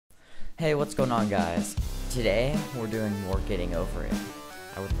Hey, what's going on, guys? Today, we're doing more getting over it.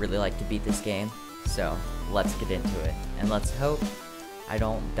 I would really like to beat this game, so let's get into it. And let's hope I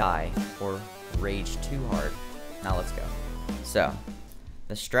don't die or rage too hard. Now let's go. So,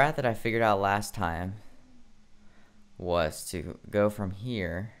 the strat that I figured out last time was to go from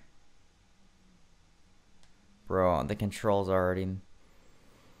here. Bro, the controls already...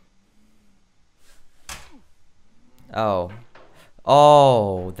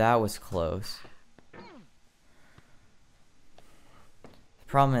 Oh, that was close. The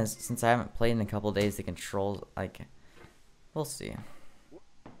problem is, since I haven't played in a couple days, the controls, like, we'll see.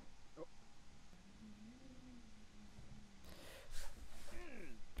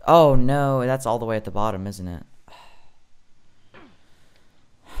 Oh no, that's all the way at the bottom, isn't it?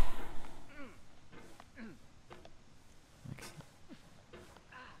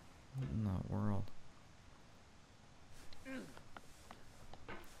 What in the world?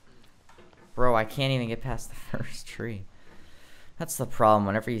 Bro, I can't even get past the first tree. That's the problem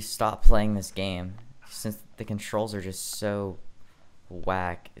whenever you stop playing this game. Since the controls are just so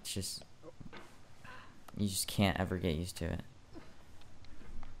whack, it's just... you just can't ever get used to it.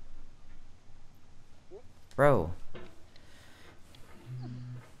 Bro.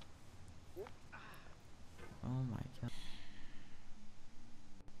 Oh my god.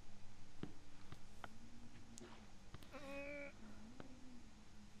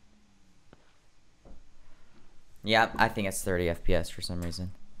 Yeah, I think it's 30 FPS for some reason.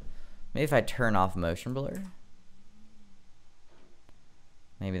 Maybe if I turn off motion blur,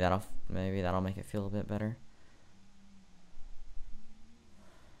 maybe that'll make it feel a bit better.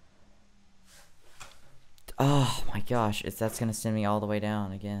 Oh my gosh, that's gonna send me all the way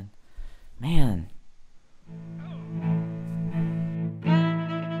down again. Man.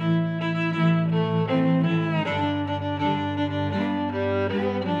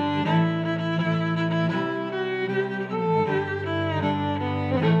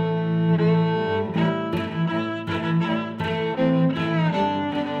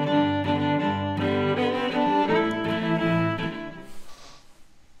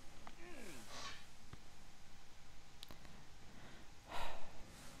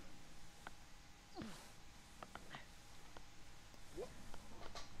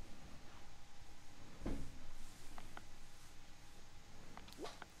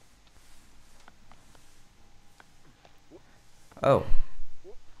 Oh.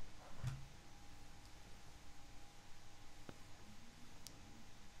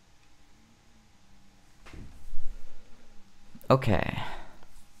 Okay.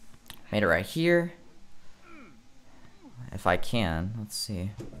 Made it right here. If I can, let's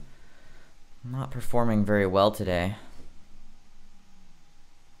see. I'm not performing very well today.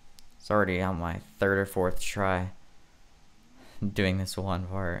 It's already on my third or fourth try doing this one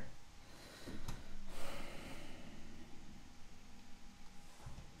part.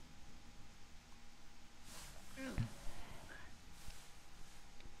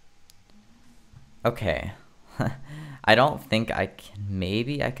 Okay. I don't think I can.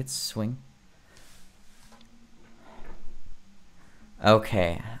 Maybe I could swing.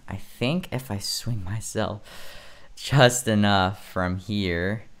 Okay. I think if I swing myself just enough from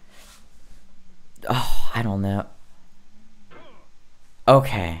here. Oh, I don't know.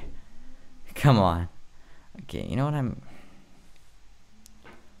 Okay. Come on. Okay, you know what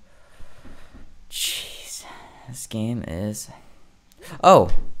Jeez. This game is...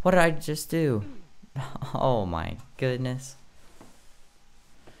 Oh, what did I just do? Oh my goodness.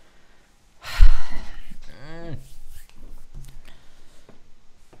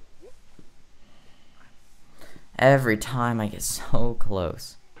 Every time I get so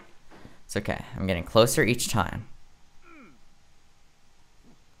close. It's okay. I'm getting closer each time.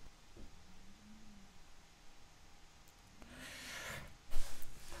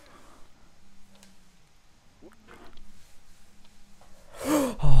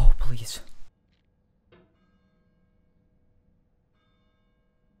 Oh, please.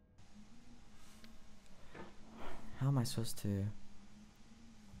 How am I supposed to...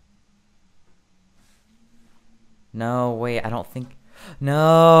 No, wait, I don't think...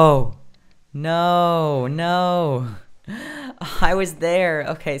 No! No, no! I was there!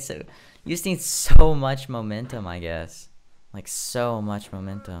 Okay, so you just need so much momentum, I guess. Like, so much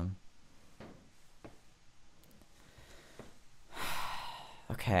momentum.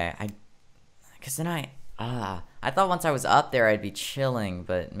 Okay, because then I thought once I was up there I'd be chilling,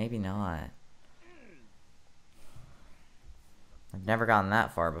 but maybe not. I've never gotten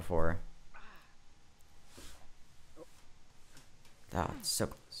that far before. Oh, it's so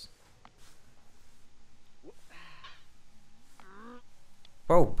close.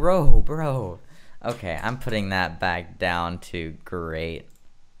 Bro. Okay, I'm putting that back down to great.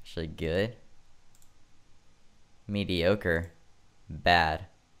 Actually good. Mediocre. Bad.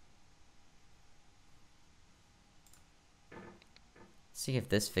 See if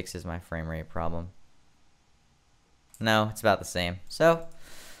this fixes my frame rate problem. No, it's about the same. So,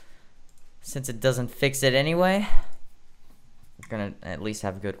 since it doesn't fix it anyway, we're gonna at least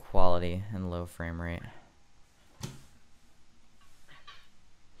have good quality and low frame rate.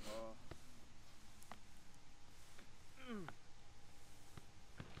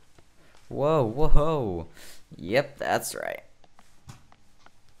 Whoa. Yep, that's right.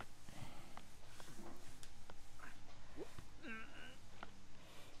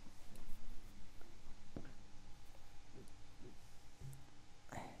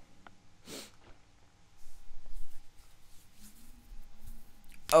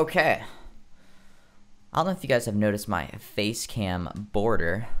 Okay. I don't know if you guys have noticed my face cam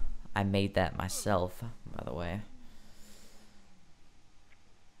border. I made that myself, by the way.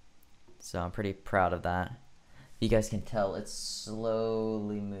 So I'm pretty proud of that. You guys can tell it's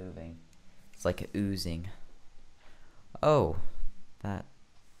slowly moving. It's like oozing. Oh, that.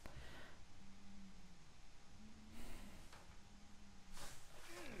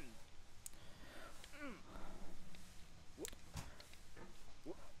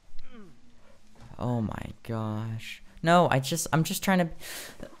 Oh my gosh. No, I'm just trying to.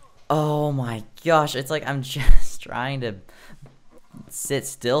 Oh my gosh, it's like I'm just trying to sit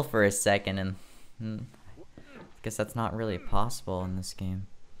still for a second, and I guess that's not really possible in this game.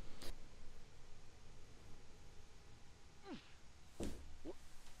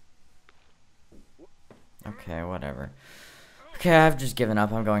 Okay, whatever. Okay, I've just given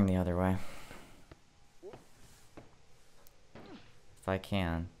up. I'm going the other way. If I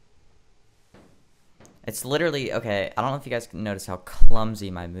can. It's literally, okay, I don't know if you guys can notice how clumsy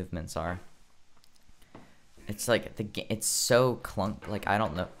my movements are. It's like, it's so like, I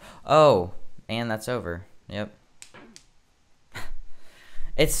don't know. Oh, and that's over. Yep.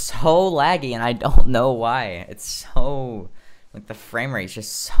 It's so laggy, and I don't know why. It's so, like, the frame rate's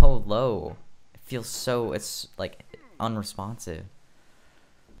just so low. It feels so, it's, like, unresponsive.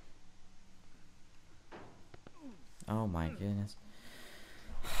 Oh my goodness.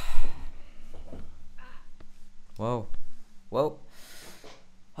 Whoa.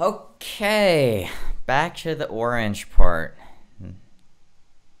 Okay, back to the orange part.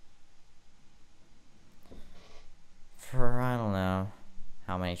 For, I don't know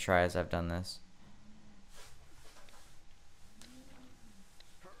how many tries I've done this.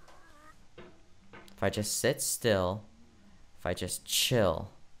 If I just sit still, if I just chill.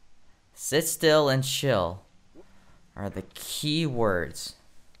 Sit still and chill are the key words.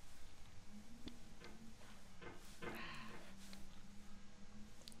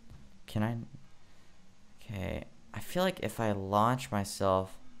 Can I? Okay, I feel like if I launch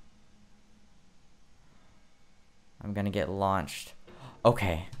myself, I'm gonna get launched.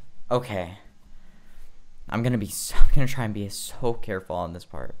 Okay. I'm gonna try and be so careful on this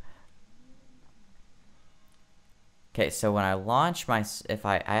part. Okay, so when I launch if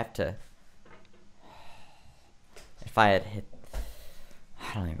I had hit,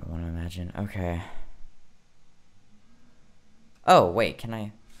 I don't even want to imagine. Okay. Oh, wait, can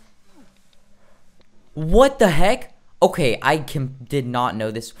I? What the heck? Okay, did not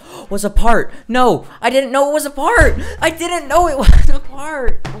know this was a part. No, I didn't know it was a part. I didn't know it was a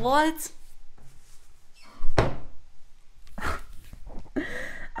part. What?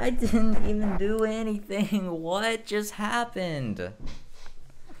 I didn't even do anything. What just happened?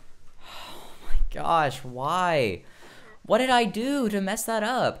 Oh my gosh, why? What did I do to mess that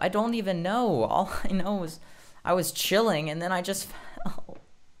up? I don't even know. All I know is I was chilling and then I just fell.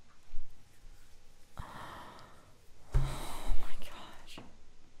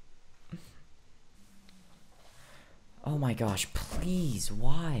 Oh my gosh, please,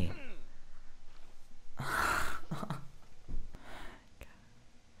 why?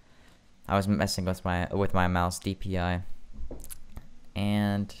 I was messing with my mouse DPI,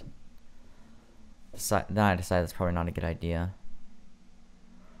 and then I decided that's probably not a good idea.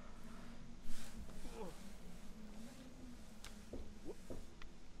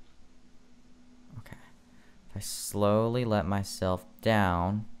 Okay, if I slowly let myself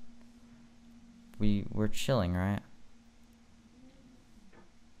down, we're chilling, right?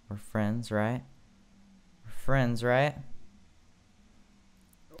 We're friends, right? We're friends, right?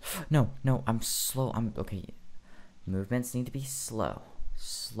 No, I'm slow. Okay. Movements need to be slow.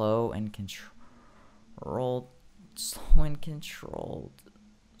 Slow and controlled. Slow and controlled.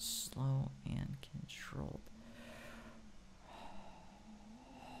 Slow and controlled.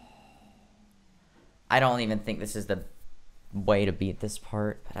 I don't even think this is the way to beat this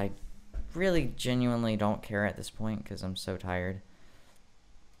part, but I really genuinely don't care at this point because I'm so tired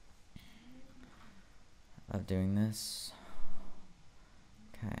of doing this.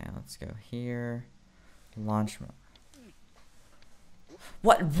 Okay, let's go here. Launch mode.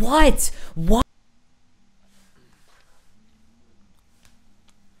 What?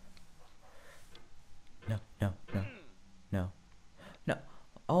 No.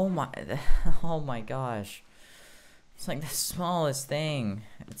 Oh my gosh. It's like the smallest thing.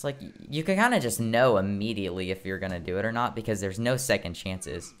 It's like you can kind of just know immediately if you're gonna do it or not because there's no second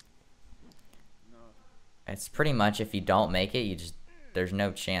chances. It's pretty much if you don't make it, there's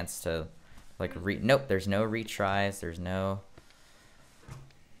no chance to like nope, there's no retries, there's no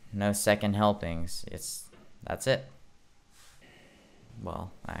second helpings. That's it.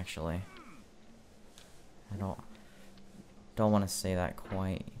 Well, actually, I don't want to say that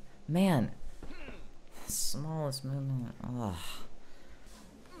quite. Man, smallest movement. Ugh.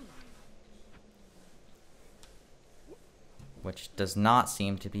 Which does not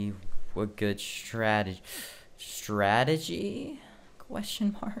seem to be a good strategy.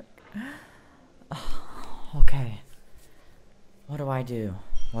 Question mark. Okay. What do I do?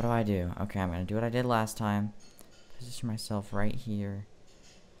 Okay, I'm gonna do what I did last time. Position myself right here.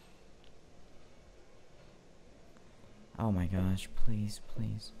 Oh my gosh, please.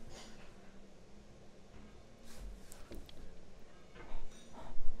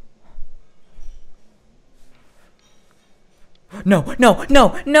 No.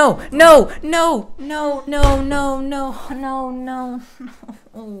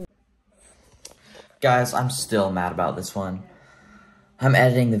 Guys, I'm still mad about this one. I'm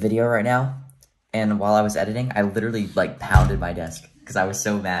editing the video right now, and while I was editing, I literally like pounded my desk because I was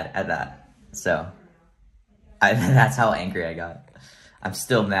so mad at that. So, that's how angry I got. I'm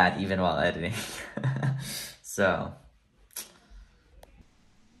still mad even while editing. So.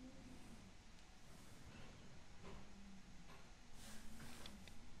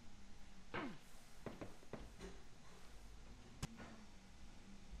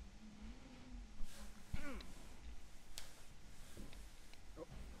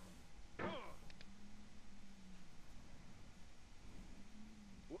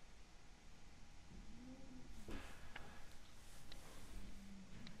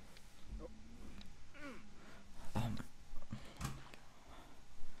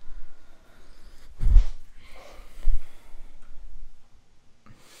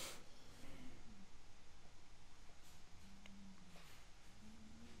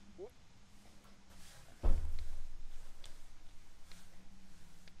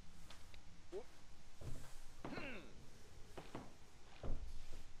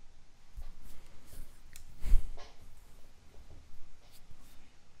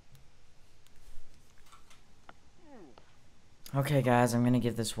 Okay, guys, I'm gonna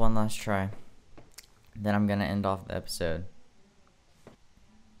give this one last try. Then I'm gonna end off the episode.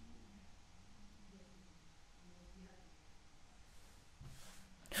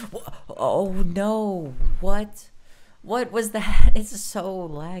 Oh no! What? What was that? It's so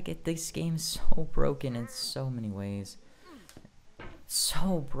laggy. This game's so broken in so many ways.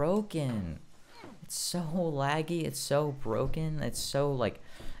 So broken. It's so laggy. It's so broken. It's so like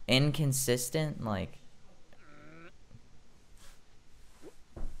inconsistent. Like.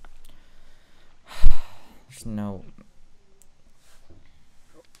 There's no.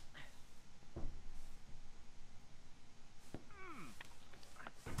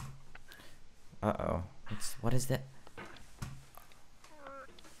 Uh-oh. What is that?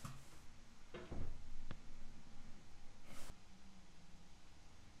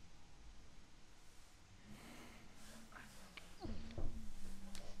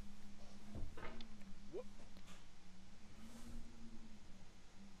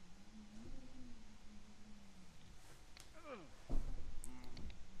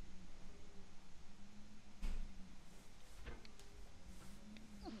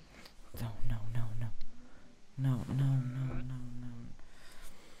 No.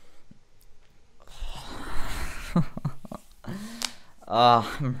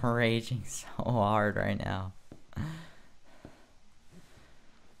 Oh, I'm raging so hard right now.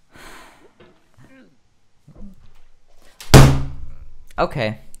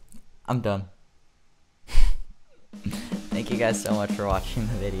 Okay, I'm done. Thank you guys so much for watching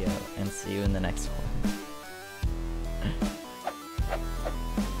the video, and see you in the next one.